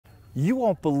You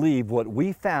won't believe what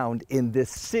we found in this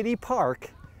city park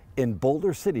in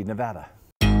Boulder City, Nevada.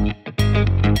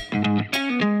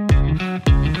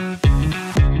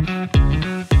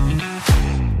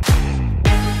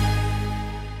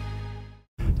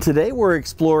 Today we're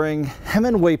exploring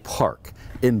Hemingway Park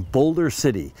in Boulder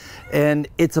City, and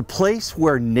it's a place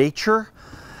where nature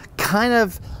kind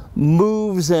of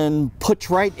moves and puts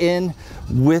right in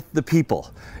with the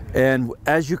people. And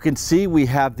as you can see, we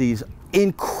have these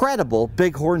incredible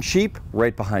bighorn sheep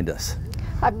right behind us.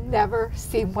 I've never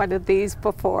seen one of these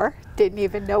before, didn't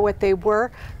even know what they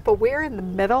were, but we're in the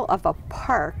middle of a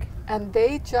park and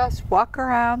they just walk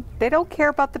around. They don't care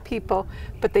about the people,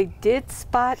 but they did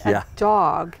spot a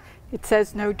dog. It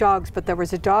says no dogs, but there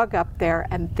was a dog up there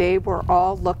and they were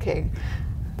all looking.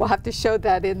 We'll have to show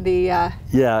that in the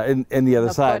in the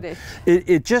other side.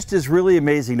 It just is really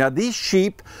amazing. Now these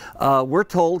sheep, we're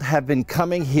told, have been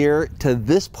coming here to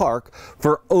this park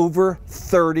for over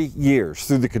 30 years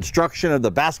through the construction of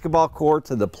the basketball courts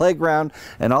and the playground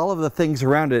and all of the things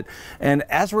around it. And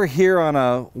as we're here on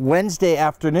a Wednesday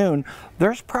afternoon,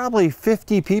 there's probably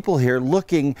 50 people here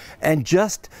looking and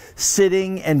just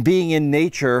sitting and being in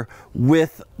nature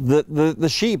with the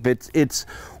sheep. It's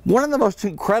one of the most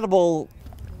incredible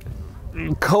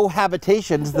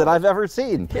cohabitations that I've ever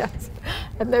seen. Yes,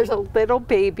 and there's a little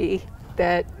baby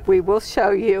that we will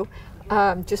show you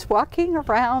just walking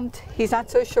around. He's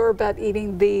not so sure about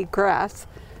eating the grass.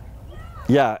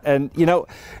 Yeah, and you know,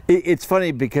 it's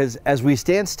funny because as we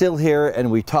stand still here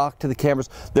and we talk to the cameras,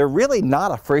 they're really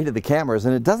not afraid of the cameras,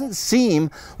 and it doesn't seem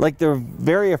like they're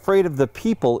very afraid of the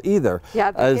people either.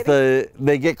 Yeah, as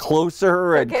they get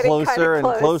closer and closer and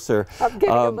closer. I'm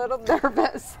getting a little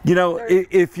nervous. You know,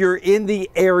 if you're in the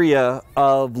area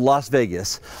of Las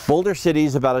Vegas, Boulder City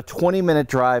is about a 20-minute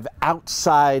drive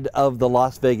outside of the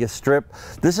Las Vegas Strip.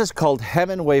 This is called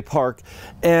Hemingway Park,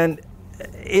 and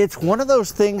it's one of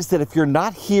those things that if you're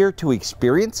not here to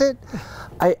experience it,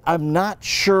 I'm not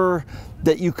sure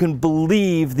that you can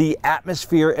believe the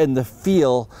atmosphere and the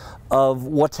feel of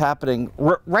what's happening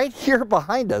right here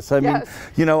behind us. I mean,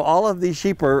 you know, all of these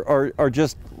sheep are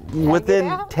just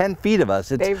within 10 feet of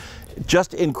us. It's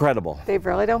just incredible. They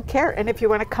really don't care. And if you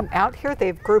want to come out here, they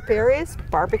have group areas,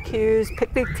 barbecues,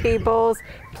 picnic tables,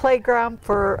 playground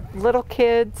for little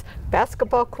kids,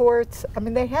 basketball courts. I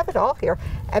mean, they have it all here.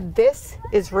 And this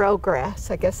is real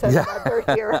grass. I guess that's why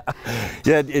they're here.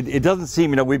 Yeah, it doesn't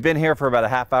seem, you know, we've been here for about a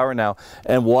half hour now,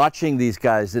 and watching these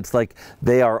guys, it's like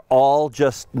they are all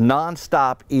just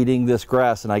nonstop eating this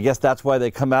grass. And I guess that's why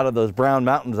they come out of those brown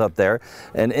mountains up there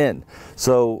and in.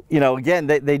 So, you know, again,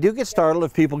 they do get startled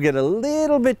if people get a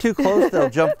little bit too close. They'll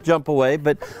jump away,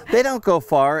 but they don't go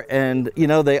far. And, you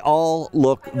know, they all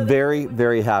look very,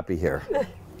 very happy here.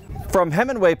 From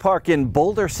Hemingway Park in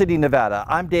Boulder City, Nevada,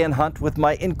 I'm Dan Hunt with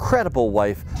my incredible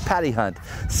wife, Patty Hunt,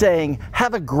 saying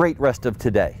have a great rest of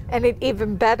today. And an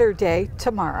even better day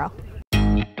tomorrow.